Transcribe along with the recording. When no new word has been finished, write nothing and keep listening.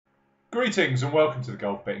Greetings and welcome to the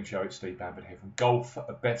Golf Betting Show. It's Steve Bamford here from Golf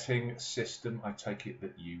Betting System. I take it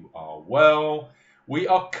that you are well. We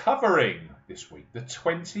are covering this week the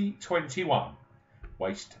 2021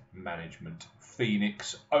 Waste Management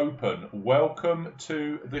Phoenix Open. Welcome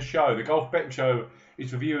to the show. The Golf Betting Show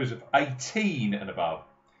is for viewers of 18 and above.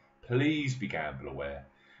 Please be gamble aware.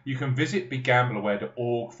 You can visit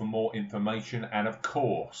begambleaware.org for more information, and of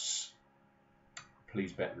course,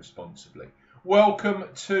 please bet responsibly. Welcome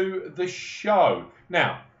to the show.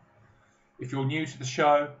 Now, if you're new to the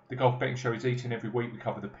show, the Golf Betting Show is each and every week. We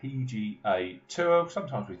cover the PGA Tour.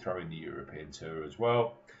 Sometimes we throw in the European Tour as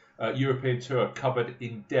well. European Tour covered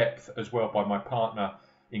in depth as well by my partner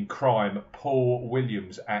in crime, Paul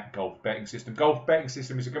Williams at Golf Betting System. Golf Betting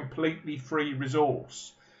System is a completely free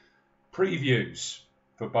resource. Previews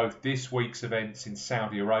for both this week's events in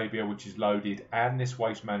Saudi Arabia, which is loaded, and this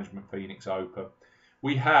Waste Management Phoenix Open.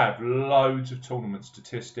 We have loads of tournament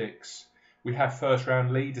statistics. We have first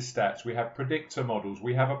round leader stats. We have predictor models.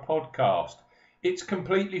 We have a podcast. It's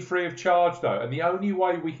completely free of charge though. And the only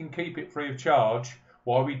way we can keep it free of charge,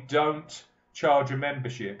 while we don't charge a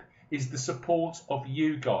membership, is the support of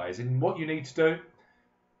you guys. And what you need to do,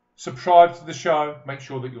 subscribe to the show. Make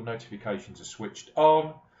sure that your notifications are switched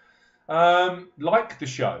on. Like the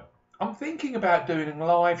show. I'm thinking about doing a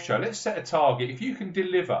live show. Let's set a target. If you can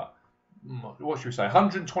deliver, what should we say,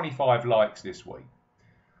 125 likes this week,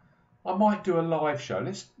 I might do a live show.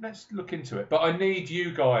 Let's look into it. But I need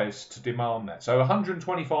you guys to demand that. So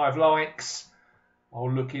 125 likes,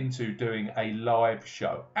 I'll look into doing a live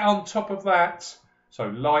show. On top of that, so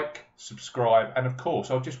like, subscribe, and of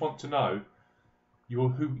course, I just want to know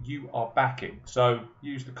who you are backing. So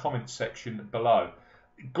use the comments section below.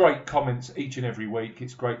 Great comments each and every week.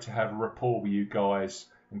 It's great to have a rapport with you guys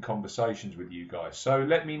and conversations with you guys. So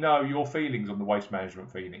let me know your feelings on the Waste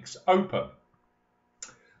Management Phoenix Open.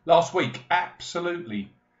 Last week,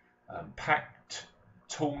 absolutely packed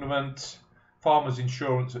tournament. Farmers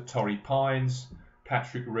Insurance at Torrey Pines.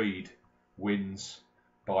 Patrick Reed wins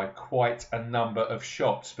by quite a number of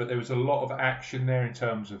shots, but there was a lot of action there in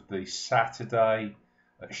terms of the Saturday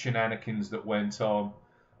shenanigans that went on.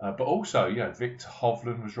 But also, Victor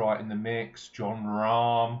Hovland was right in the mix. John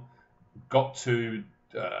Rahm got to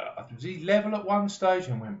was he level at one stage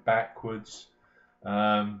and went backwards.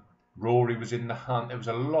 Rory was in the hunt. There was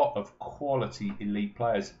a lot of quality elite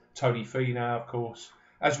players. Tony Finau, of course.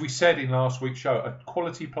 As we said in last week's show, a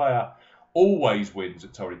quality player always wins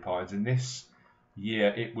at Torrey Pines, and this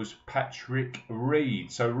year it was Patrick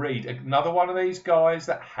Reed. So Reed, another one of these guys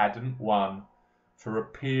that hadn't won for a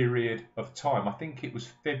period of time. I think it was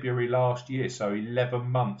February last year, so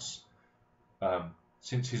 11 months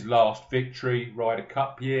since his last victory, Ryder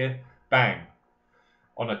Cup year. Bang.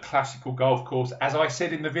 On a classical golf course. As I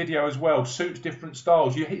said in the video as well, suits different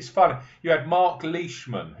styles. It's funny. You had Mark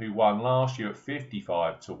Leishman, who won last year at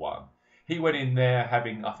 55 to 1. He went in there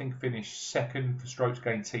having, I think, finished second for strokes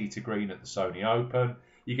gained tee to green at the Sony Open.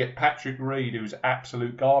 You get Patrick Reed, who was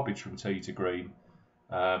absolute garbage from tee to green.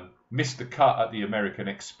 Missed the cut at the American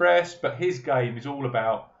Express, but his game is all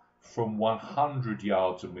about from 100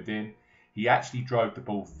 yards and within. He actually drove the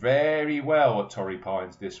ball very well at Torrey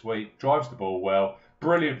Pines this week. Drives the ball well.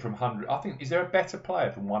 Brilliant from 100. I think, is there a better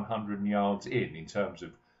player from 100 yards in terms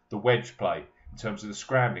of the wedge play, in terms of the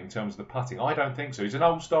scrambling, in terms of the putting? I don't think so. He's an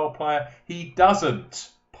old style player. He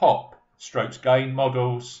doesn't pop strokes gain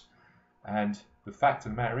models. And the fact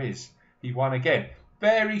of the matter is, he won again.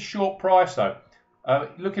 Very short price though.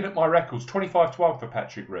 Looking at my records, 25 to 1 for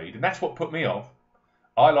Patrick Reed. And that's what put me off.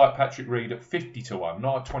 I like Patrick Reed at 50 to 1,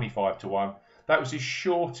 not at 25 to 1. That was his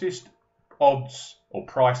shortest odds or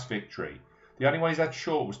price victory. The only one he's had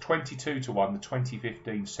short was 22 to 1, the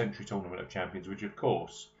 2015 Century Tournament of Champions, which of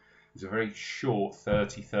course is a very short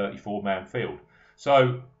 34 man field.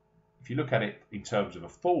 So if you look at it in terms of a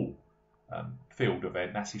full field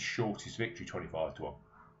event, that's his shortest victory, 25 to 1.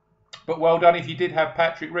 But well done if you did have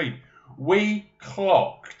Patrick Reed. We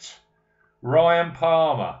clocked Ryan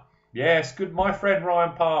Palmer. Yes, good, my friend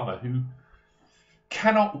Ryan Palmer, who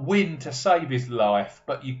cannot win to save his life,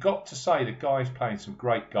 but you've got to say the guy's playing some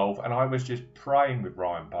great golf, and I was just praying with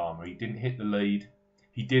Ryan Palmer. He didn't hit the lead.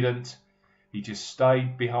 He didn't. He just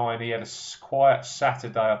stayed behind. He had a quiet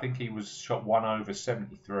Saturday. I think he was shot 1 over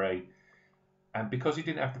 73. And because he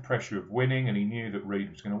didn't have the pressure of winning and he knew that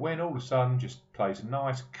Reed was going to win, all of a sudden just plays a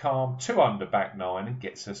nice, calm 2 under back 9 and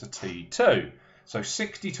gets us a T2. So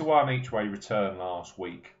 60 to 1 each way return last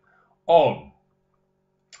week on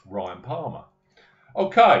Ryan Palmer.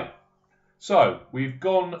 Okay, so we've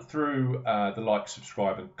gone through the like,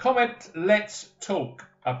 subscribe and comment. Let's talk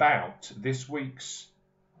about this week's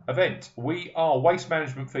event. We are Waste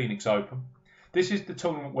Management Phoenix Open. This is the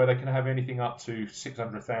tournament where they can have anything up to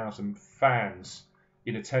 600,000 fans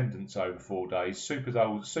in attendance over 4 days.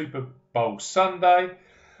 Super Bowl Sunday.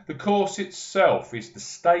 The course itself is the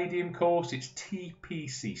stadium course. It's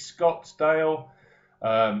TPC Scottsdale.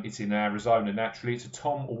 It's in Arizona naturally. It's a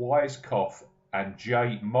Tom Weiskopf and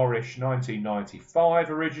Jay Morrish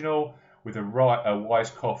 1995 original with a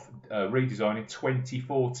Weiskopf redesign in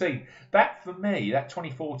 2014. That, for me, that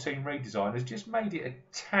 2014 redesign has just made it a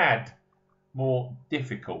tad more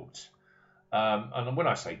difficult. And when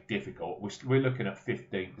I say difficult, we're looking at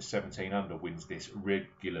 15 to 17 under wins this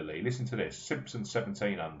regularly. Listen to this. Simpson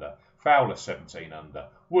 17 under, Fowler 17 under,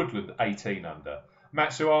 Woodland 18 under,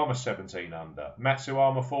 Matsuyama 17 under,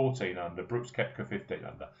 Matsuyama 14 under, Brooks Koepka 15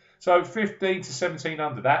 under. So 15 to 17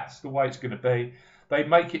 under, that's the way it's going to be. They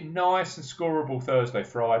make it nice and scoreable Thursday,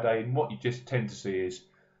 Friday, and what you just tend to see is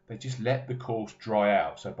they just let the course dry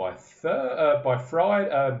out. So by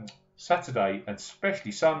Friday, Saturday, and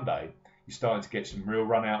especially Sunday, you're starting to get some real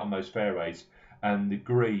run out on those fairways, and the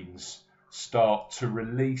greens start to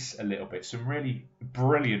release a little bit. Some really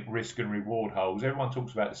brilliant risk and reward holes. Everyone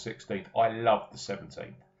talks about the 16th. I love the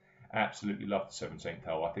 17th. Absolutely love the 17th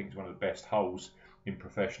hole. I think it's one of the best holes in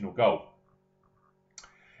professional golf.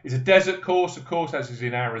 It's a desert course, of course, as is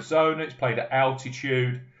in Arizona. It's played at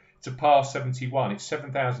altitude. It's a par 71. It's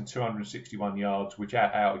 7,261 yards, which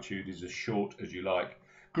at altitude is as short as you like.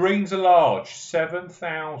 Greens are large,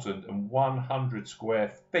 7,100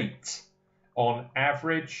 square feet on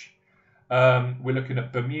average. We're looking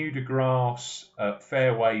at Bermuda grass,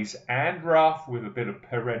 fairways and rough with a bit of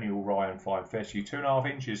perennial rye and fine fescue. 2.5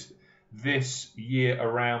 inches this year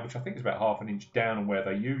around, which I think is about half an inch down on where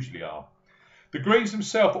they usually are. The greens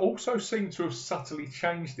themselves also seem to have subtly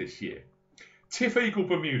changed this year. Tiff Eagle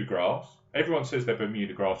Bermuda grass. Everyone says they're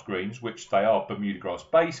Bermuda grass greens, which they are Bermuda grass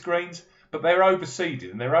base greens, but they're overseeded,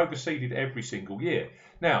 and they're overseeded every single year.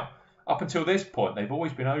 Now, up until this point, they've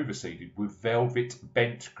always been overseeded with velvet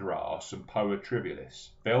bent grass and Poa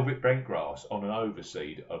trivialis. Velvet bent grass on an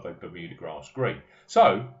overseed of a Bermuda grass green.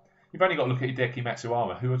 So, you've only got to look at Hideki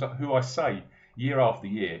Matsuyama, who I say year after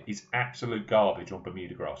year is absolute garbage on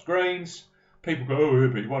Bermuda grass greens. People go, oh,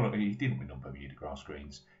 but he didn't win on Bermuda grass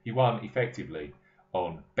greens. He won effectively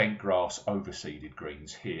on bent grass overseeded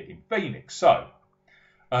greens here in Phoenix. So,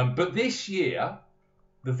 but this year,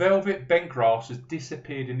 the velvet bent grass has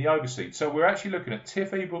disappeared in the overseed. So we're actually looking at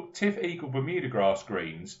Tiff Eagle Bermuda grass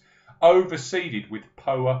greens overseeded with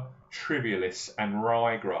Poa trivialis and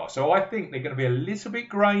ryegrass. So I think they're going to be a little bit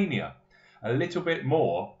grainier, a little bit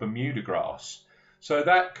more Bermuda grass. So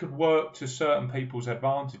that could work to certain people's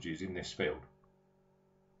advantages in this field.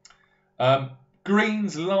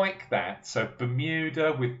 Greens like that, so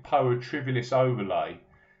Bermuda with Poa trivialis overlay.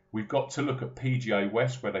 We've got to look at PGA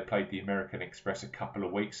West, where they played the American Express a couple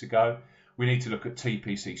of weeks ago. We need to look at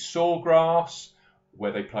TPC Sawgrass,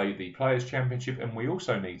 where they played the Players' Championship. And we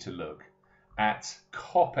also need to look at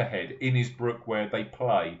Copperhead, Innisbrook, where they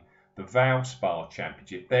play the Valspar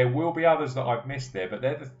Championship. There will be others that I've missed there, but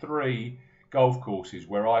they're the three golf courses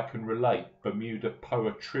where I can relate Bermuda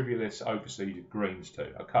Poa trivialis overseeded greens to.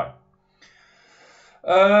 Okay.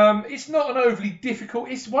 It's not an overly difficult.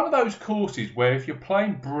 It's one of those courses where if you're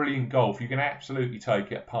playing brilliant golf, you can absolutely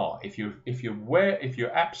take it apart. If you're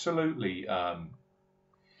absolutely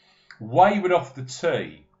wayward off the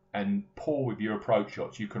tee and poor with your approach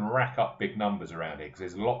shots, you can rack up big numbers around it because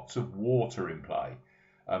there's lots of water in play.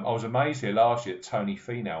 I was amazed here last year that Tony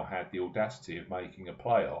Finau had the audacity of making a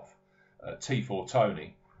playoff. T4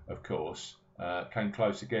 Tony, of course, came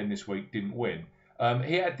close again this week, didn't win.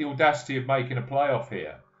 He had the audacity of making a playoff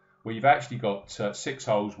here, where you've actually got 6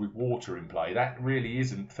 holes with water in play. That really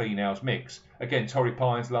isn't Finau's mix. Again, Torrey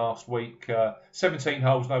Pines last week, 17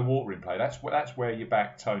 holes, no water in play. That's where you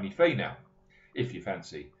back Tony Finau, if you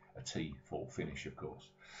fancy a T4 finish, of course.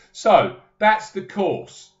 So that's the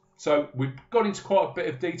course. So we've got into quite a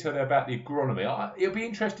bit of detail there about the agronomy. It'll be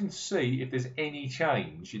interesting to see if there's any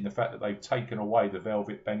change in the fact that they've taken away the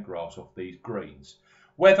velvet bent grass off these greens.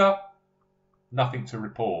 Weather, nothing to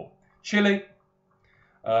report. Chilly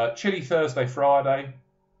Thursday, Friday,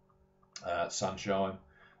 sunshine.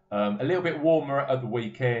 A little bit warmer at the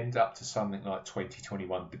weekend, up to something like 20,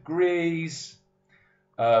 21 degrees.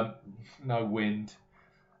 No wind.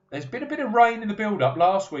 There's been a bit of rain in the build-up.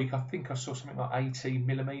 Last week, I think I saw something like 18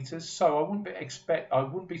 millimetres. So I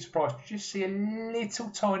wouldn't be surprised to just see a little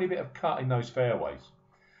tiny bit of cut in those fairways.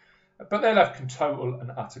 But they'll have total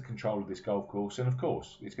and utter control of this golf course. And of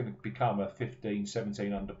course, it's going to become a 15,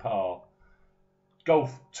 17 under par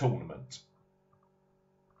golf tournament.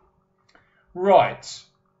 Right.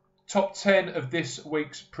 Top 10 of this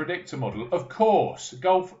week's Predictor Model. Of course,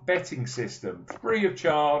 golf betting system, free of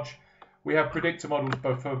charge. We have Predictor Models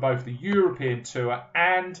for both the European Tour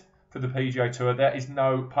and for the PGA Tour. There is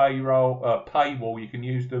no paywall. You can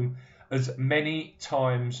use them as many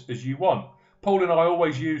times as you want. Paul and I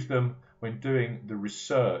always use them when doing the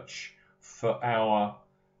research for our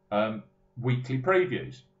weekly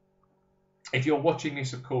previews. If you're watching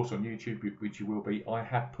this, of course, on YouTube, which you will be, I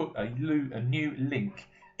have put a new link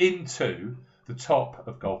into the top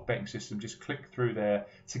of Golf Betting System. Just click through there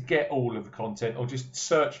to get all of the content, or just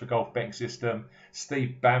search for Golf Betting System,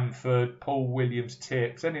 Steve Bamford, Paul Williams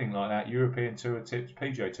tips, anything like that, European Tour tips,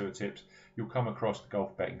 PGA Tour tips. You'll come across the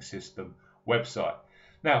Golf Betting System website.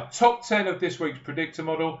 Now, top 10 of this week's Predictor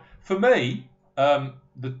Model. For me,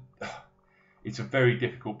 it's a very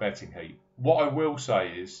difficult betting heat. What I will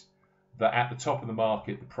say is that at the top of the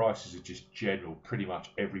market, the prices are just general. Pretty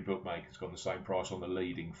much every bookmaker's got the same price on the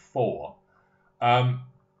leading 4, or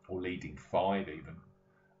leading 5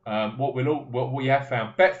 even. What we have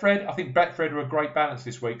found, Betfred, I think Betfred are a great balance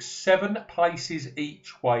this week. 7 places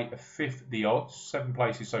each way, a fifth the odds. 7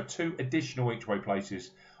 places, so 2 additional each way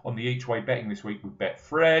places on the each way betting this week with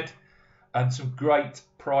Betfred, and some great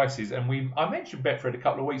prices. And I mentioned Betfred a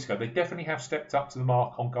couple of weeks ago. They definitely have stepped up to the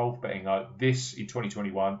mark on golf betting this in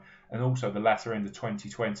 2021 and also the latter end of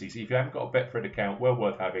 2020. So if you haven't got a Betfred account, well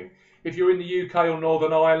worth having. If you're in the UK or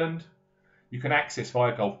Northern Ireland, you can access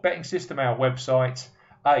via Golf Betting System, our website.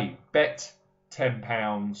 Bet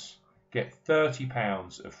 £10, get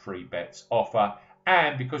 £30 of free bets offer.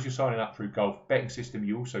 And because you're signing up through Golf Betting System,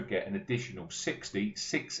 you also get an additional 60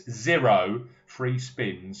 free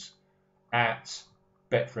spins at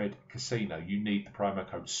Betfred Casino. You need the promo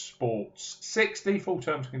code SPORTS60. Full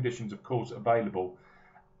terms and conditions, of course, available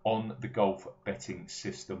on the Golf Betting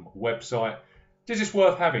System website. This is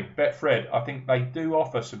worth having. Betfred, I think they do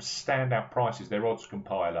offer some standout prices. Their odds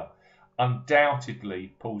compiler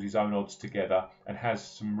undoubtedly pulls his own odds together and has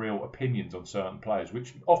some real opinions on certain players,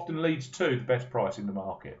 which often leads to the best price in the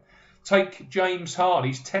market. Take James Hahn.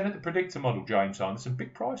 He's 10 at the Predictor Model, James Hahn. There's some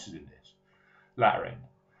big prices in this latter end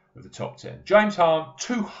of the top 10. James Hahn,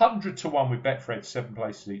 200 to 1 with Betfred, 7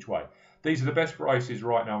 places each way. These are the best prices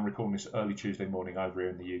right now. I'm recording this early Tuesday morning over here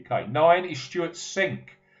in the UK. 9 is Stuart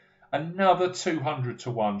Sink. Another 200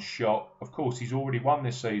 to 1 shot. Of course, he's already won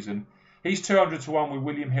this season. He's 200 to 1 with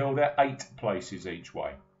William Hill. They're 8 places each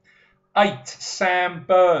way. 8, Sam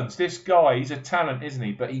Burns. This guy, he's a talent, isn't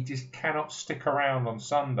he? But he just cannot stick around on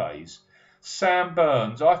Sundays. Sam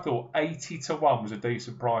Burns, I thought 80 to 1 was a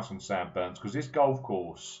decent price on Sam Burns because this golf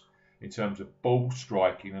course, in terms of ball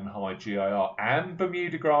striking and high GIR and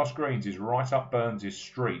Bermuda grass greens, is right up Burns'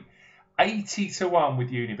 street. 80 to 1 with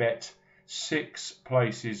Unibet. 6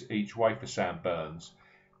 places each way for Sam Burns.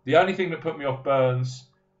 The only thing that put me off Burns,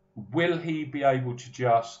 will he be able to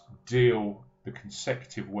just deal the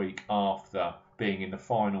consecutive week after being in the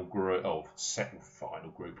final group, or second final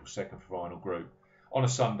group on a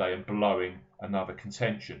Sunday and blowing another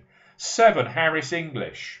contention? 7, Harris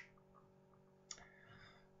English.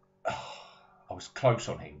 I was close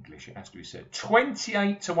on English, it has to be said.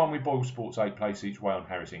 28 to 1 with Boyle Sports, 8 places each way on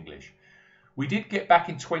Harris English. We did get back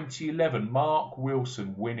in 2011, Mark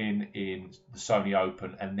Wilson winning in the Sony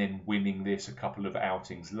Open and then winning this a couple of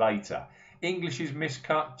outings later. English is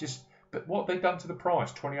miscut, but what they've done to the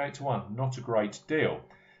price, 28 to 1, not a great deal.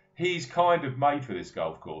 He's kind of made for this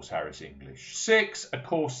golf course, Harris English. 6, a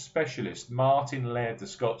course specialist, Martin Laird, the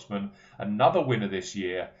Scotsman, another winner this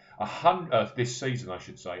year, this season I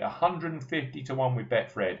should say, 150 to 1 with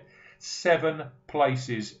Betfred, 7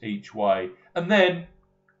 places each way. And then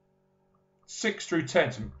 6 through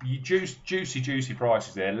 10, some juicy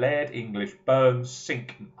prices there. Laird, English, Burns,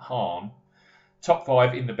 Sink, Hahn. Top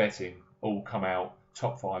 5 in the betting all come out.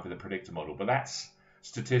 Top 5 of the Predictor Model. But that's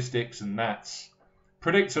statistics and that's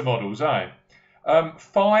Predictor Models, eh?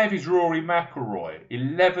 5 is Rory McIlroy.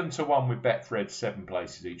 11 to 1 with Betfred, 7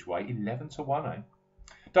 places each way. 11 to 1, eh?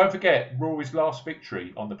 Don't forget, Rory's last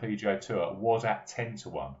victory on the PGA Tour was at 10 to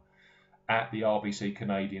 1 at the RBC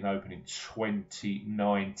Canadian Open in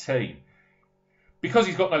 2019. Because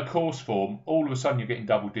he's got no course form, all of a sudden you're getting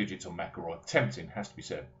double digits on McIlroy. Tempting, has to be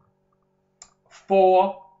said.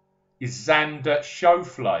 4 is Xander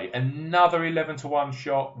Schauffele. Another 11 to 1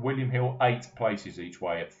 shot. William Hill, 8 places each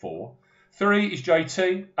way at 4. 3 is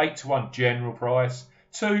JT, 8 to 1 general price.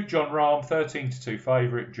 2, John Rahm, 13 to 2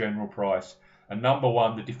 favourite, general price. And number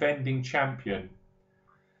 1, the defending champion.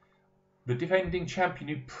 The defending champion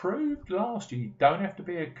who proved last year you don't have to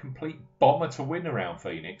be a complete bomber to win around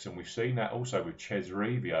Phoenix. And we've seen that also with Ches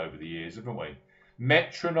Reavie over the years, haven't we?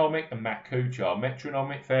 Metronomic and Matt Kuchar.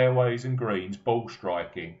 Metronomic fairways and greens, ball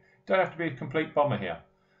striking. Don't have to be a complete bomber here.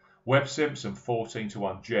 Webb Simpson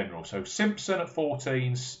 14-1 general. So Simpson at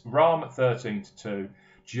 14, Rahm at 13-2,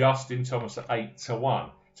 Justin Thomas at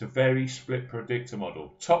 8-1. It's a very split predictor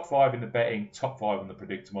model. Top 5 in the betting, top 5 on the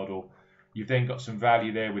predictor model. You've then got some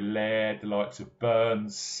value there with Laird, the likes of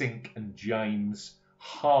Burns, Sink and James,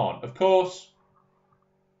 Hahn. Of course,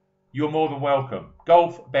 you're more than welcome.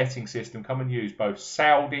 Golf betting system, come and use both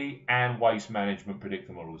Saudi and waste management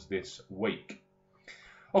predictor models this week.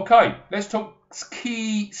 Okay, let's talk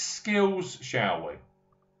key skills, shall we?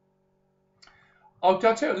 I'll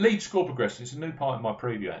tell you, lead score progression. It's a new part in my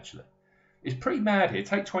preview, actually. It's pretty mad here.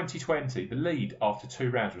 Take 2020. The lead after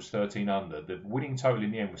 2 rounds was 13 under. The winning total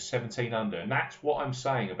in the end was 17 under. And that's what I'm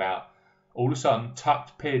saying about, all of a sudden,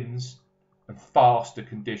 tucked pins and faster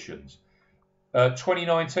conditions.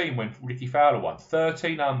 2019, when Ricky Fowler won,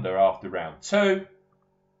 13 under after round 2,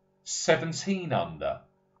 17 under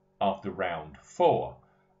after round 4.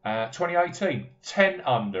 2018, 10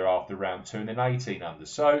 under after round 2 and then 18 under.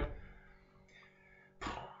 So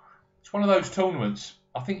it's one of those tournaments.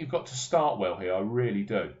 I think you've got to start well here. I really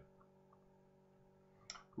do.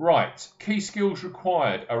 Right, key skills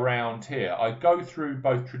required around here. I go through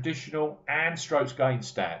both traditional and strokes gained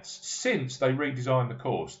stats since they redesigned the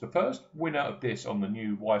course. The first winner of this on the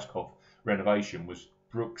new Weiskopf renovation was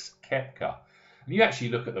Brooks Koepka. And you actually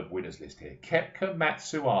look at the winners list here. Koepka,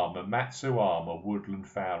 Matsuyama, Woodland,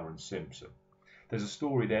 Fowler and Simpson. There's a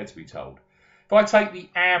story there to be told. If I take the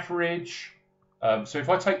average, so if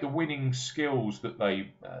I take the winning skills that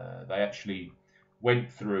they actually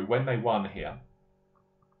went through when they won here,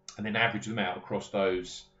 and then average them out across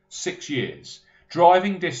those 6 years.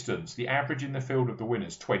 Driving distance, the average in the field of the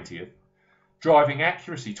winners, 20th. Driving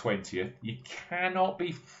accuracy, 20th. You cannot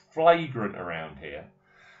be flagrant around here.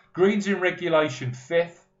 Greens in regulation,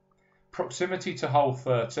 5th. Proximity to hole,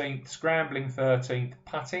 13th. Scrambling, 13th.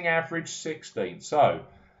 Putting average, 16th. So,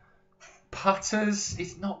 putters,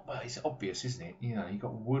 it's obvious, isn't it? You know, you've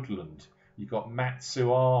got Woodland. You've got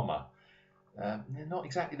Matsuyama. They're not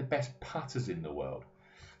exactly the best putters in the world.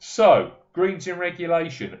 So, greens in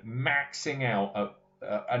regulation, maxing out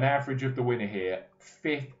an average of the winner here,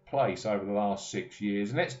 5th place over the last 6 years.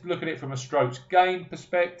 And let's look at it from a strokes gained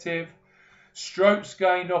perspective. Strokes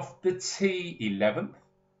gained off the tee, 11th.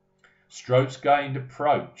 Strokes gained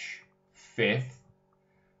approach, 5th.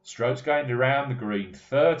 Strokes gained around the green,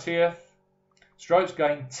 30th. Strokes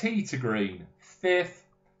gained tee to green, 5th.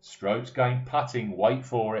 Strokes gained putting, wait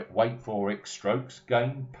for it, strokes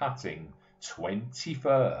gained putting,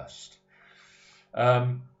 21st.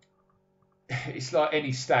 It's like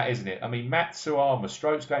any stat, isn't it? I mean, Matsuyama,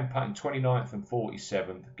 strokes gained putting 29th and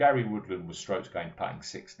 47th. Gary Woodland was strokes gained putting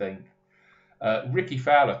 16th. Ricky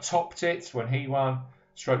Fowler topped it when he won.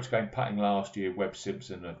 Strokes gained putting last year. Webb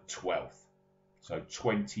Simpson at 12th. So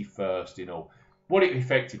 21st in all. What it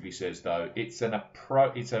effectively says, though, it's a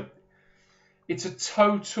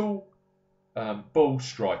total ball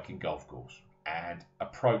striking golf course. And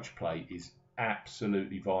approach play is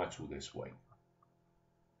absolutely vital this week.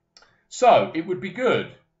 So it would be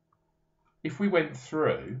good if we went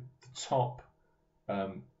through the top,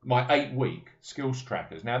 my 8-week skills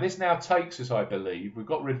trackers. Now this now takes us, I believe, we've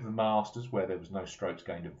got rid of the Masters where there was no strokes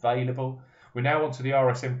gained available. We're now onto the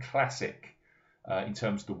RSM Classic in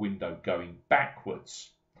terms of the window going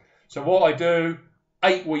backwards. So what I do,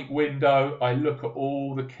 8-week window, I look at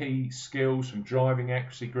all the key skills from driving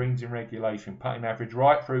accuracy, greens in regulation, putting average,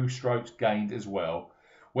 right through strokes gained as well,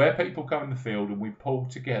 where people come in the field, and we pull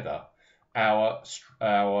together our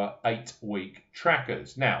 8-week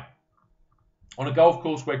trackers. Now, on a golf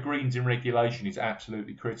course where greens in regulation is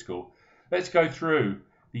absolutely critical, let's go through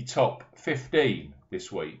the top 15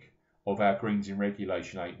 this week of our greens in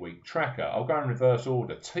regulation 8-week tracker. I'll go in reverse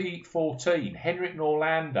order. T14, Henrik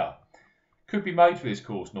Norlander. Could be made for this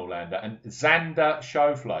course, Norlander. And Xander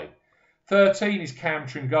Schauffele. 13 is Cam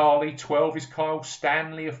Tringali. 12 is Kyle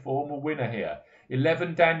Stanley, a former winner here.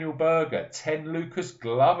 11, Daniel Berger. 10, Lucas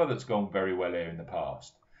Glover, that's gone very well here in the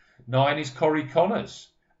past. 9 is Corey Connors.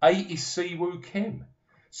 8 is Siwoo Kim.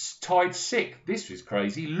 Tied 6th, this is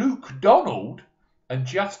crazy, Luke Donald and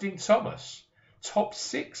Justin Thomas. Top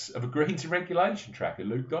 6 of a greens in regulation tracker,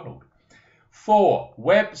 Luke Donald. 4,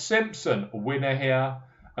 Webb Simpson, a winner here,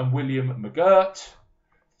 and William McGirt.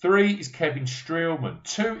 3 is Kevin Streelman.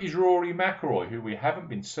 2 is Rory McIlroy, who we haven't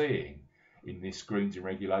been seeing in this greens in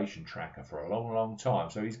regulation tracker for a long, long time.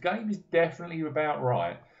 So his game is definitely about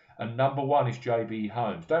right. And number 1 is JB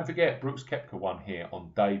Holmes. Don't forget, Brooks Koepka won here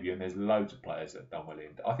on debut, and there's loads of players that have done well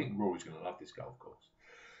in. I think Rory's going to love this golf course.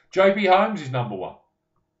 JB Holmes is number 1.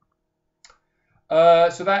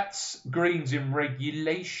 So that's greens in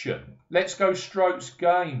regulation. Let's go strokes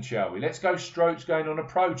gained, shall we? Let's go strokes gained on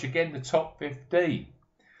approach. Again, the top 15.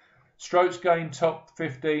 Strokes gained top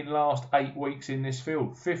 15 last 8 weeks in this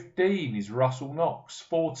field. 15 is Russell Knox.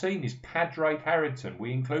 14 is Padraig Harrington.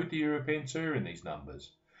 We include the European Tour in these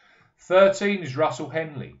numbers. 13 is Russell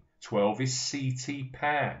Henley. 12 is C.T.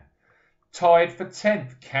 Pan. Tied for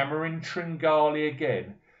 10th, Cameron Tringali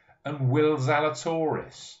again. And Will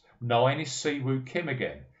Zalatoris. 9 is Siwoo Kim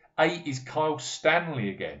again. 8 is Kyle Stanley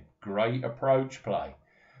again. Great approach play.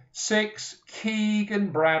 6,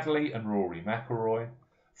 Keegan Bradley and Rory McIlroy.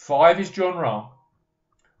 5 is John Rahm.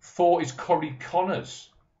 4 is Corey Connors.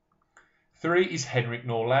 3 is Henrik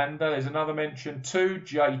Norlander. There's another mention. 2,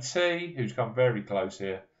 JT, who's come very close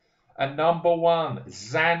here. And number 1,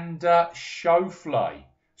 Xander Schauffele.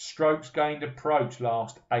 Strokes gained approach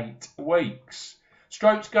last 8 weeks.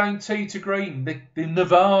 Strokes gained tee to green, the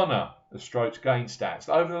nirvana of strokes gained stats.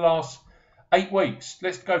 Over the last 8 weeks,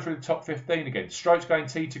 let's go through the top 15 again. Strokes gained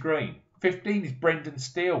tee to green. 15 is Brendan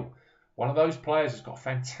Steele. One of those players has got a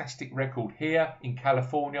fantastic record here in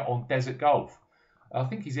California on desert golf. I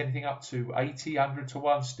think he's anything up to 80, 100 to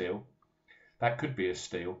 1 still. That could be a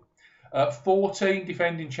steal. 14,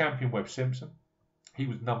 defending champion Webb Simpson. He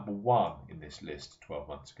was number 1 in this list 12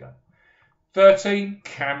 months ago. 13,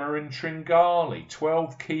 Cameron Tringali.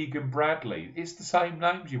 12, Keegan Bradley. It's the same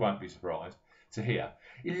names, you won't be surprised to hear.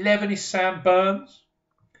 11 is Sam Burns.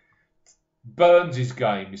 Burns'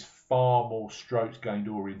 game is far more strokes gained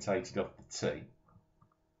orientated off the tee.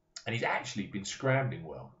 And he's actually been scrambling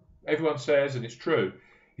well. Everyone says, and it's true,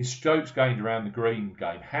 his strokes gained around the green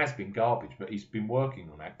game has been garbage, but he's been working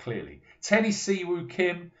on that clearly. 10 is Siwoo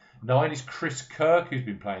Kim. 9 is Chris Kirk, who's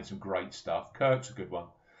been playing some great stuff. Kirk's a good one.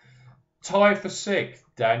 Tied for 6th,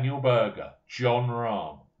 Daniel Berger, John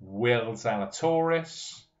Rahm, Will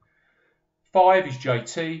Zalatoris. 5 is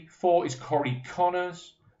JT. 4 is Corey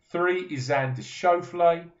Connors. 3 is Xander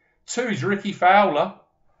Schauffele. 2 is Ricky Fowler.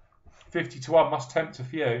 50 to 1 must tempt a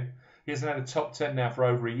few. He hasn't had a top 10 now for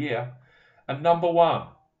over a year. And number 1.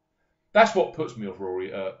 That's what puts me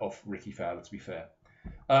off Ricky Fowler, to be fair.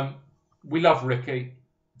 We love Ricky.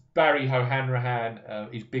 Barry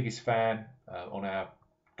Hohanrahan, his biggest fan on our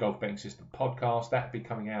Golf Betting System podcast. That'll be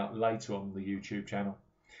coming out later on the YouTube channel.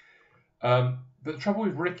 But the trouble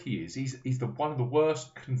with Ricky is he's one of the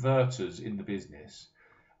worst converters in the business.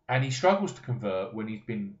 And he struggles to convert when he's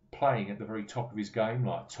been playing at the very top of his game,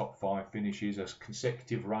 like top 5 finishes, a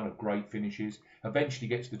consecutive run of great finishes, eventually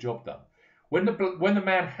gets the job done. When the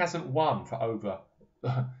man hasn't won for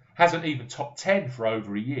hasn't even top 10 for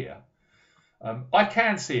over a year, I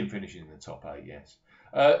can see him finishing in the top 8, yes.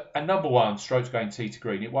 And number 1, strokes gained tee to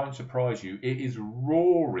green. It won't surprise you. It is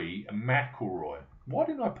Rory McIlroy. Why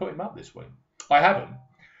didn't I put him up this week? I haven't.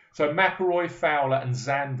 So McIlroy, Fowler and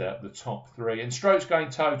Xander, the top 3. And strokes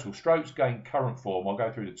gained total, strokes gained current form. I'll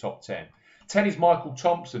go through the top 10. 10 is Michael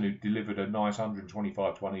Thompson, who delivered a nice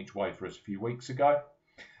 125 to 1 each way for us a few weeks ago.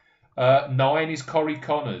 9 is Corey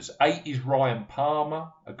Connors. 8 is Ryan Palmer.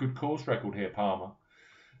 A good course record here, Palmer.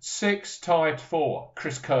 6, tied 4,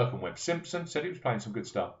 Chris Kirk and Webb Simpson. Said he was playing some good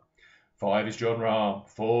stuff. 5 is John Rahm.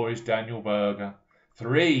 4 is Daniel Berger.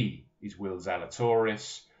 3 is Will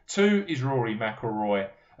Zalatoris. 2 is Rory McIlroy.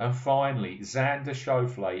 And finally, Xander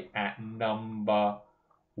Schauffele at number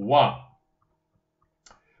 1.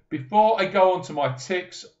 Before I go on to my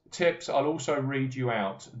tips, I'll also read you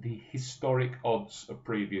out the historic odds of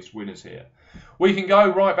previous winners here. We can go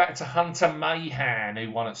right back to Hunter Mahan, who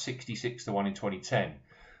won at 66 to 1 in 2010.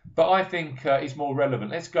 But I think it's more relevant.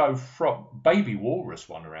 Let's go from Baby Walrus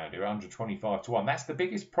one around here, 125 to 1. That's the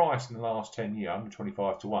biggest price in the last 10 years,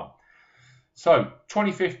 125 to 1. So,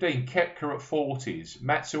 2015, Koepka at 40s.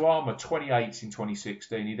 Matsuyama, 28s in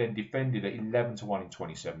 2016. He then defended at 11 to 1 in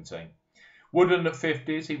 2017. Woodland at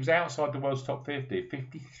 50s. He was outside the world's top 50.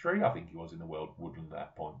 53, I think he was in the world, Woodland at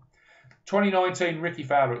that point. 2019, Ricky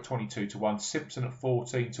Fowler at 22 to 1. Simpson at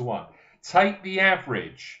 14 to 1. Take the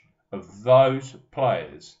average of those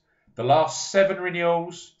players. The last 7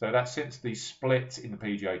 renewals, so that's since the split in the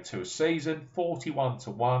PGA Tour season, 41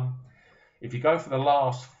 to 1. If you go for the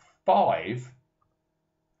last 5,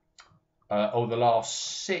 or the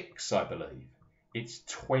last 6, I believe, it's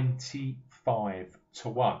 25 to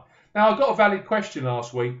 1. Now, I got a valid question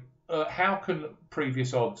last week. How can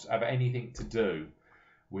previous odds have anything to do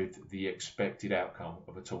with the expected outcome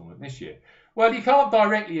of a tournament this year? Well, you can't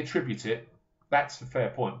directly attribute it. That's a fair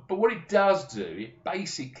point. But what it does do, it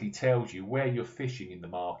basically tells you where you're fishing in the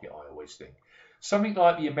market, I always think. Something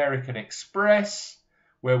like the American Express,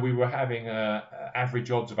 where we were having average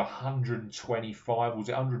odds of 125, was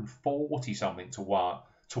it 140 something to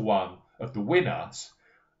one of the winners,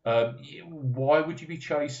 why would you be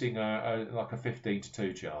chasing like a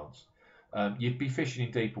 15-2 chance? You'd be fishing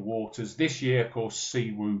in deeper waters. This year, of course,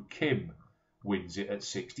 Siwoo Kim wins it at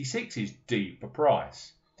 66, is deeper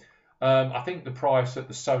price. I think the price at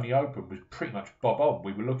the Sony Open was pretty much bob on.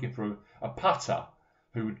 We were looking for a putter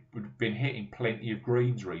who had been hitting plenty of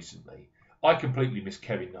greens recently. I completely missed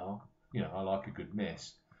Kevin Na. I like a good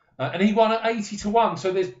miss. And he won at 80-1,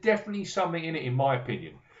 so there's definitely something in it, in my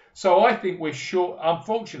opinion. So I think we're short.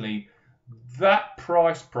 Unfortunately, that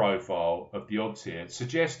price profile of the odds here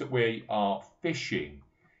suggests that we are fishing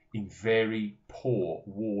in very poor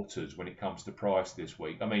waters when it comes to price this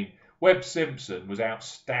week. I mean, Webb Simpson was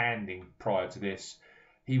outstanding prior to this.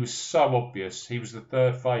 He was so obvious. He was the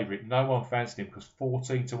third favourite. No one fancied him because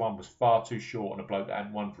 14-1 was far too short on a bloke that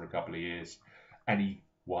hadn't won for a couple of years. And he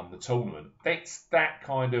won the tournament. It's that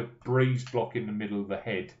kind of breeze block in the middle of the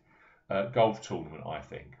head golf tournament, I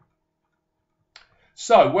think.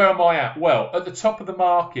 So, where am I at? Well, at the top of the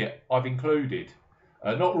market, I've included,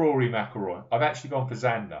 not Rory McIlroy, I've actually gone for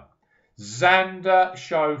Xander. Xander,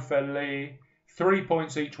 Schauffele, 3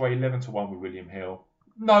 points each way, 11-1 with William Hill.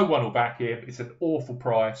 No one will back him. It's an awful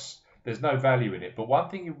price. There's no value in it. But one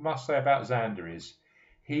thing you must say about Xander is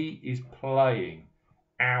he is playing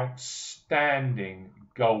outstanding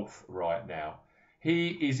golf right now. He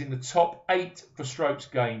is in the top 8 for strokes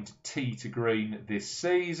gained tee to green this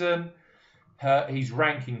season. He's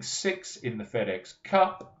ranking 6 in the FedEx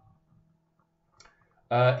Cup.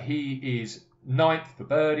 He is 9th for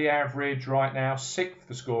birdie average right now, 6th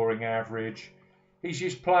for scoring average. He's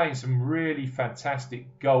just playing some really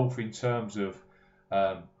fantastic golf in terms of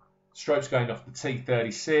strokes gained off the tee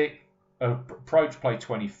 36, approach play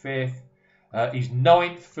 25th. He's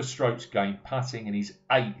 9th for strokes gained putting and he's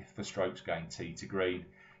 8th for strokes gained tee to green.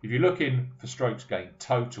 If you're looking for strokes gained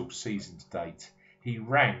total season to date, he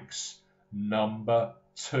ranks number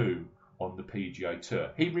 2 on the PGA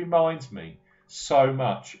Tour. He reminds me so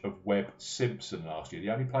much of Webb Simpson last year.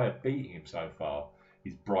 The only player beating him so far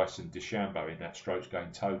is Bryson DeChambeau in that strokes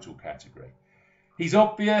gained total category. He's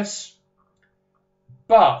obvious,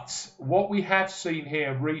 but what we have seen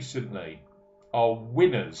here recently are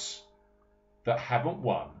winners that haven't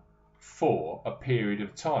won for a period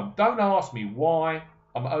of time. Don't ask me why,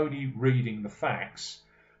 I'm only reading the facts.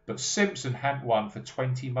 But Simpson hadn't won for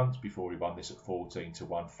 20 months before he won this at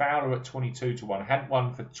 14-1. Fowler at 22-1 hadn't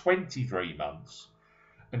won for 23 months.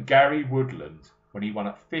 And Gary Woodland, when he won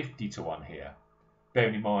at 50-1 here,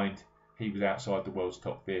 bearing in mind he was outside the world's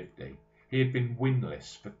top 50, he had been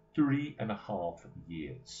winless for 3.5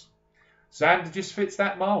 years. Xander just fits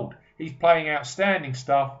that mould. He's playing outstanding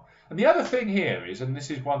stuff. And the other thing here is, and this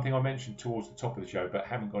is one thing I mentioned towards the top of the show but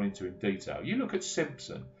haven't gone into in detail, you look at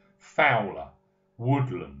Simpson, Fowler,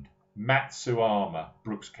 Woodland, Matsuyama,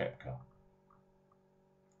 Brooks Koepka.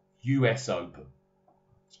 US Open.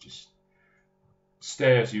 It just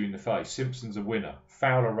stares you in the face. Simpson's a winner.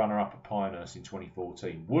 Fowler runner-up at Pinehurst in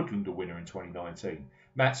 2014. Woodland a winner in 2019.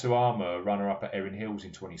 Matsuyama a runner-up at Erin Hills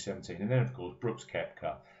in 2017. And then, of course, Brooks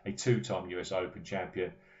Koepka, a 2-time US Open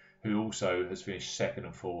champion who also has finished 2nd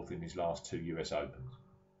and 4th in his last 2 US Opens.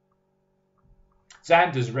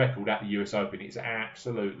 Xander's record at the US Open is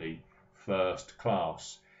absolutely first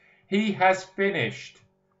class. He has finished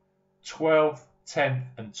 12th, 10th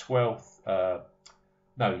and 12th.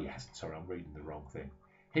 No, he hasn't. Sorry, I'm reading the wrong thing.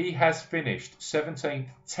 He has finished 17th,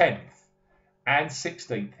 10th and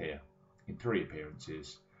 16th here in 3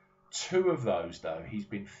 appearances. 2 of those, though, he's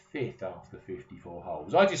been 5th after 54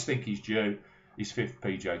 holes. I just think he's due his 5th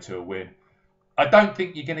PGA Tour win. I don't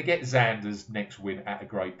think you're going to get Xander's next win at a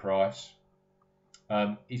great price.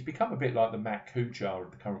 He's become a bit like the Matt Kuchar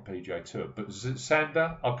of the current PGA Tour. But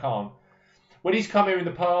Xander, I can't. When he's come here in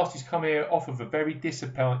the past, he's come here off of a very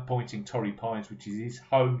disappointing Torrey Pines, which is his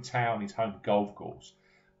hometown, his home golf course.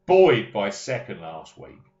 Buoyed by 2nd last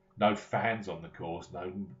week. No fans on the course,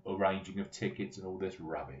 no arranging of tickets and all this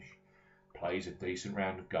rubbish. Plays a decent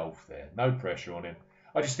round of golf there. No pressure on him.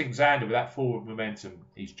 I just think Xander, with that forward momentum,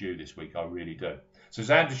 he's due this week. I really do. So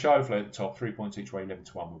Xander Schauffele at the top, 3 points each way,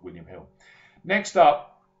 11-1 with William Hill. Next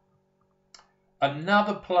up,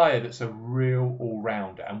 another player that's a real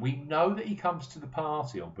all-rounder, and we know that he comes to the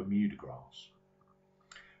party on Bermuda grass.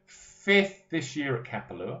 5th this year at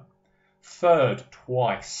Kapalua, 3rd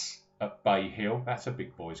twice at Bay Hill, that's a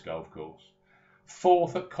big boys golf course.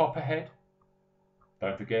 4th at Copperhead,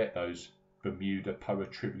 don't forget those Bermuda Poa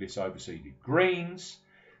Tribulis overseeded greens.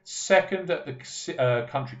 2nd at the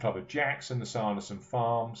Country Club of Jackson, the Sanderson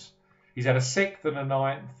Farms. He's had a 6th and a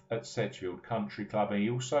 9th at Sedgefield Country Club, and he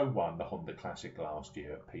also won the Honda Classic last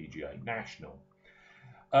year at PGA National.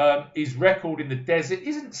 His record in the desert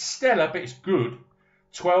isn't stellar, but it's good.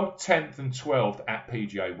 12th, 10th and 12th at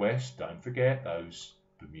PGA West. Don't forget those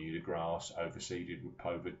Bermuda grass overseeded with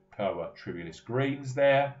Poa Trivialis greens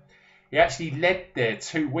there. He actually led there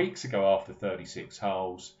 2 weeks ago after 36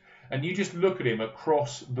 holes. And you just look at him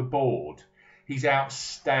across the board. He's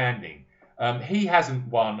outstanding. He hasn't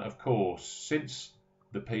won, of course, since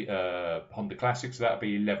the Honda Classic, so that'll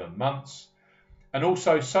be 11 months. And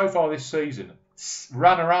also, so far this season,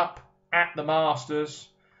 runner-up at the Masters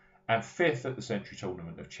and 5th at the Century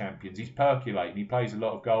Tournament of Champions. He's percolating. He plays a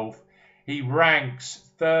lot of golf. He ranks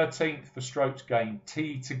 13th for strokes gained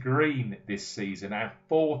tee to green this season and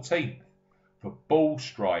 14th for ball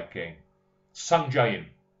striking. Sung Jae-in.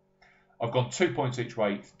 I've gone 2 points each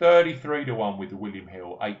way, 33-1 with the William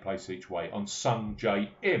Hill, 8 place each way on Sung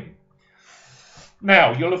Jae-in.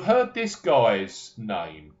 Now, you'll have heard this guy's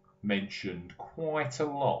name mentioned quite a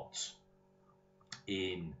lot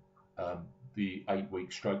in the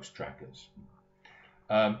 8-week strokes trackers.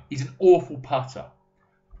 He's an awful putter,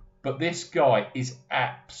 but this guy is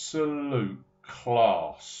absolute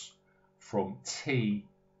class from tee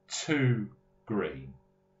to green.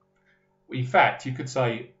 In fact, you could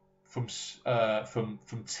say from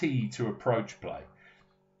tee to approach play.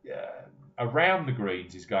 Around the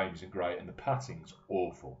greens, his game isn't great, and the putting's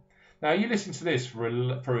awful. Now, you listen to this for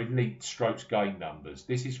elite strokes gained numbers.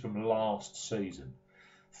 This is from last season.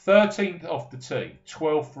 13th off the tee,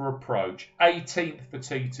 12th for approach, 18th for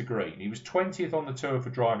tee to green. He was 20th on the tour for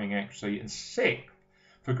driving accuracy and 6th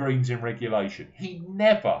for greens in regulation. He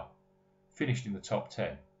never finished in the top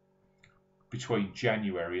 10 between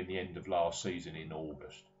January and the end of last season in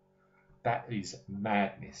August. That is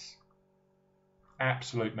madness.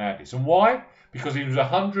 Absolute madness. And why? Because he was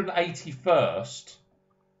 181st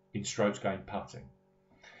in strokes gained putting.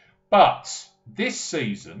 But this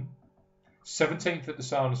season, 17th at the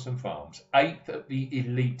Sanderson Farms, 8th at the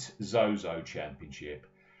Elite Zozo Championship,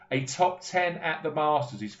 a top 10 at the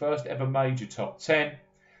Masters, his first ever major top 10,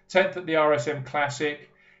 10th at the RSM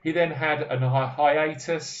Classic. He then had a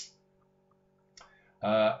hiatus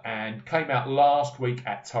and came out last week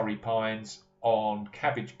at Torrey Pines on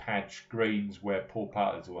Cabbage Patch greens where poor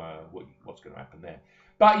putters were, what's going to happen there.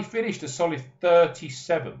 But he finished a solid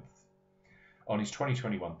 37th on his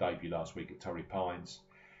 2021 debut last week at Torrey Pines.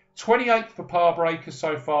 28th for par breakers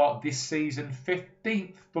so far this season,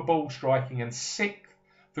 15th for ball striking and 6th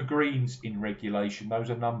for greens in regulation.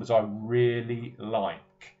 Those are numbers I really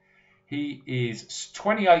like. He is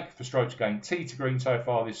 28th for strokes gained tee to green so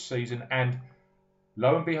far this season, and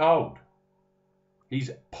lo and behold,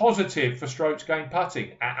 he's positive for strokes gained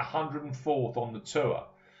putting at 104th on the tour.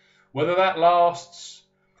 Whether that lasts,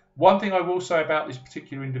 one thing I will say about this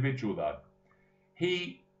particular individual though,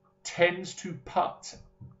 he tends to putt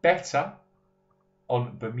better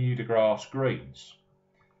on Bermuda grass greens.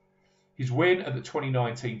 His win at the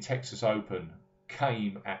 2019 Texas Open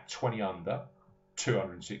came at 20 under,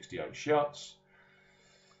 268 shots.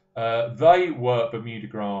 They were Bermuda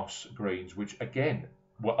grass greens, which again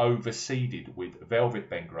were overseeded with Velvet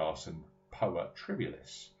Bentgrass and Poa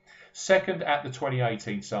Trivialis. Second at the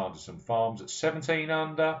 2018 Sanderson Farms at 17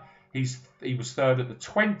 under. He was third at the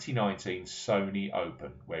 2019 Sony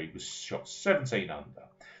Open, where he was shot 17 under.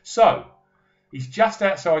 So, he's just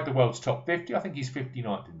outside the world's top 50. I think he's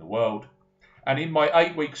 59th in the world. And in my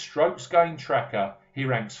 8-week strokes gained tracker, he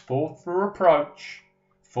ranks 4th for approach,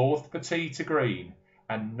 4th for tee to green,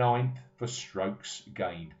 and 9th for strokes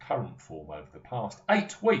gained current form over the past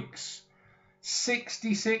 8 weeks.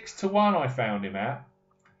 66-1 I found him at.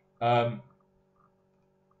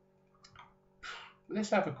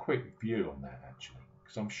 Let's have a quick view on that, actually,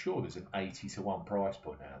 because I'm sure there's an 80-1 price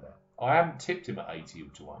point out there. I haven't tipped him at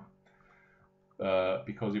 80-1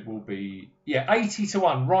 because it will be,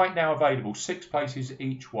 80-1 right now available, 6 places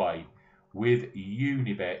each way with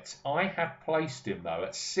Unibet. I have placed him, though,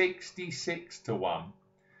 at 66-1.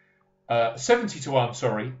 70-1,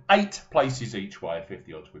 sorry, 8 places each way at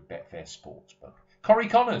 50 odds with Betfair Sportsbook. Corey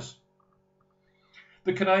Connors,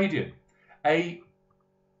 the Canadian, a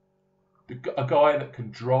guy that can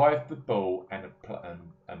drive the ball and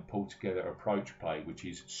pull together approach play, which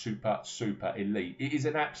is super elite. It is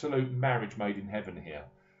an absolute marriage made in heaven here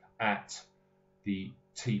at the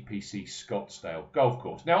TPC Scottsdale Golf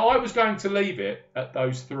Course. Now, I was going to leave it at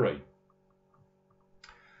those 3.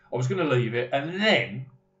 I was going to leave it, and then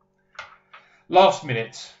last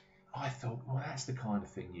minute, I thought, well, that's the kind of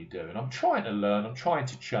thing you do. And I'm trying to learn. I'm trying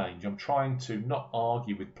to change. I'm trying to not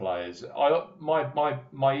argue with players.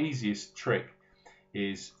 My easiest trick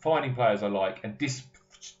is finding players I like and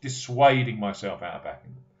dissuading myself out of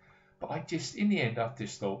backing them. But in the end, I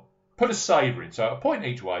just thought, Put a saver in, so a point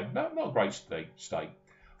each way. No, not a great stake.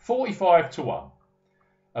 45 to 1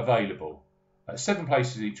 available. 7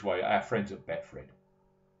 places each way. Our friends at Betfred.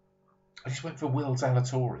 I just went for Will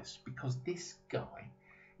Zalatoris because this guy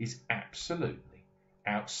is absolutely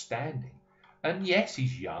outstanding. And yes,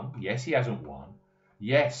 he's young. Yes, he hasn't won.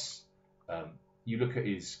 Yes, you look at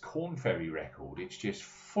his Corn Ferry record, it's just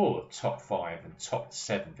full of top 5 and top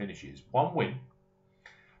 7 finishes. 1 win.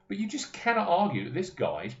 But you just cannot argue that this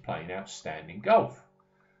guy is playing outstanding golf.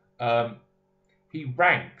 He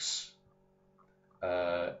ranks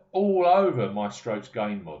all over my strokes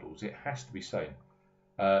gained models, it has to be said.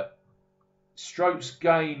 Strokes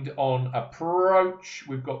gained on approach,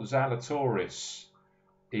 we've got Zalatoris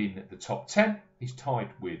in the top 10. He's tied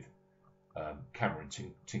with Cameron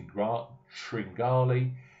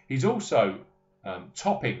Tringali. He's also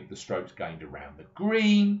topping the strokes gained around the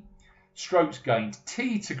green. Strokes gained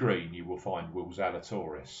tee to green, you will find Will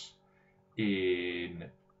Zalatoris in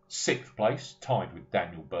 6th place, tied with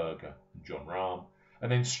Daniel Berger and John Rahm.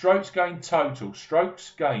 And then strokes gained total,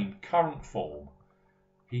 strokes gained current form,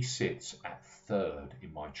 he sits at 3rd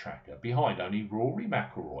in my tracker, behind only Rory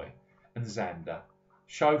McIlroy and Xander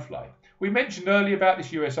Schauffele. We mentioned earlier about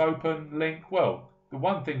this US Open link. Well, there's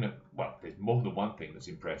more than one thing that's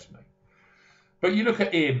impressed me. But you look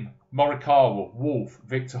at him, Morikawa, Wolf,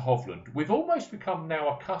 Victor Hovland. We've almost become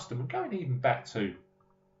now accustomed, going even back to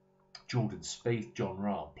Jordan Spieth, John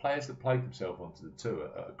Rahm, players that played themselves onto the tour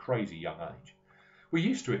at a crazy young age. We're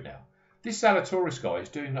used to it now. This Zalatoris guy is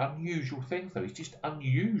doing unusual things, though. He's just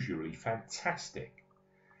unusually fantastic.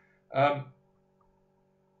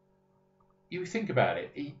 You think about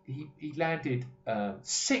it. He landed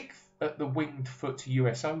 6th at the Winged Foot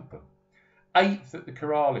US Open, 8th at the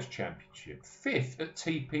Corales Championship, 5th at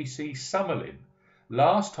TPC Summerlin.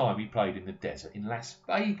 Last time he played in the desert in Las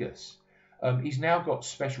Vegas. He's now got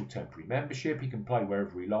special temporary membership. He can play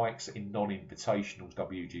wherever he likes in non-invitationals,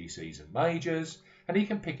 WGCs and majors, and he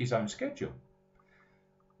can pick his own schedule.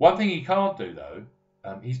 One thing he can't do, though,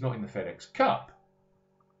 he's not in the FedEx Cup.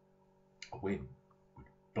 A win would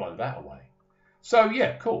blow that away. So, yeah,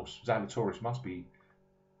 of course, Zalatoris must be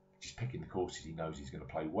just picking the courses he knows he's going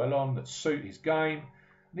to play well on, that suit his game,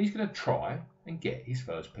 and he's going to try and get his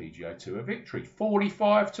first PGA Tour victory.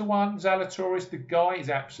 45 to 1, Zalatoris, the guy is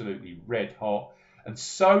absolutely red hot, and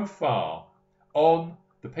so far on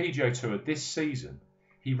the PGA Tour this season,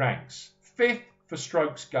 he ranks 5th for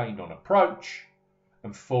strokes gained on approach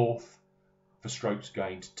and 4th for strokes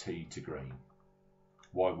gained tee to green.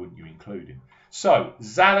 Why wouldn't you include him? So,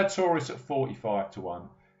 Zalatoris at 45 to 1,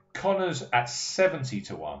 Connors at 70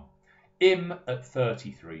 to 1, Im at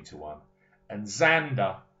 33 to 1, and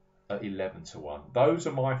Xander at 11 to 1. Those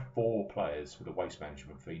are my 4 players for the Waste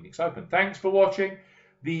Management Phoenix Open. Thanks for watching.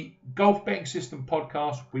 The Golf Betting System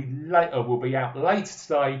podcast will be out later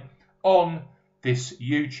today on this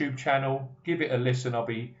YouTube channel. Give it a listen. I'll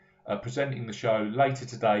be presenting the show later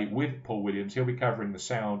today with Paul Williams. He'll be covering the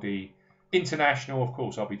Saudi International. Of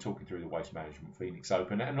course, I'll be talking through the Waste Management Phoenix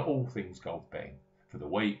Open and all things golf betting for the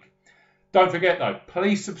week. Don't forget, though,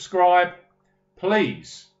 please subscribe.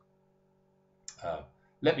 Please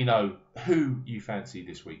let me know who you fancy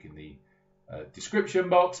this week in the description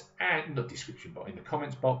box, and not description box, in the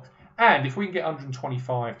comments box. And if we can get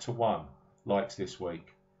 125 to 1 likes this week,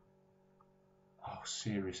 I'll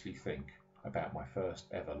seriously think about my first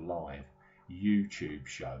ever live YouTube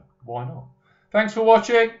show. Why not? Thanks for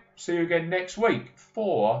watching. See you again next week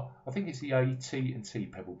for, I think it's the AT&T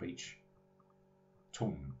Pebble Beach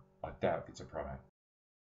tournament. I doubt it's a pro-am.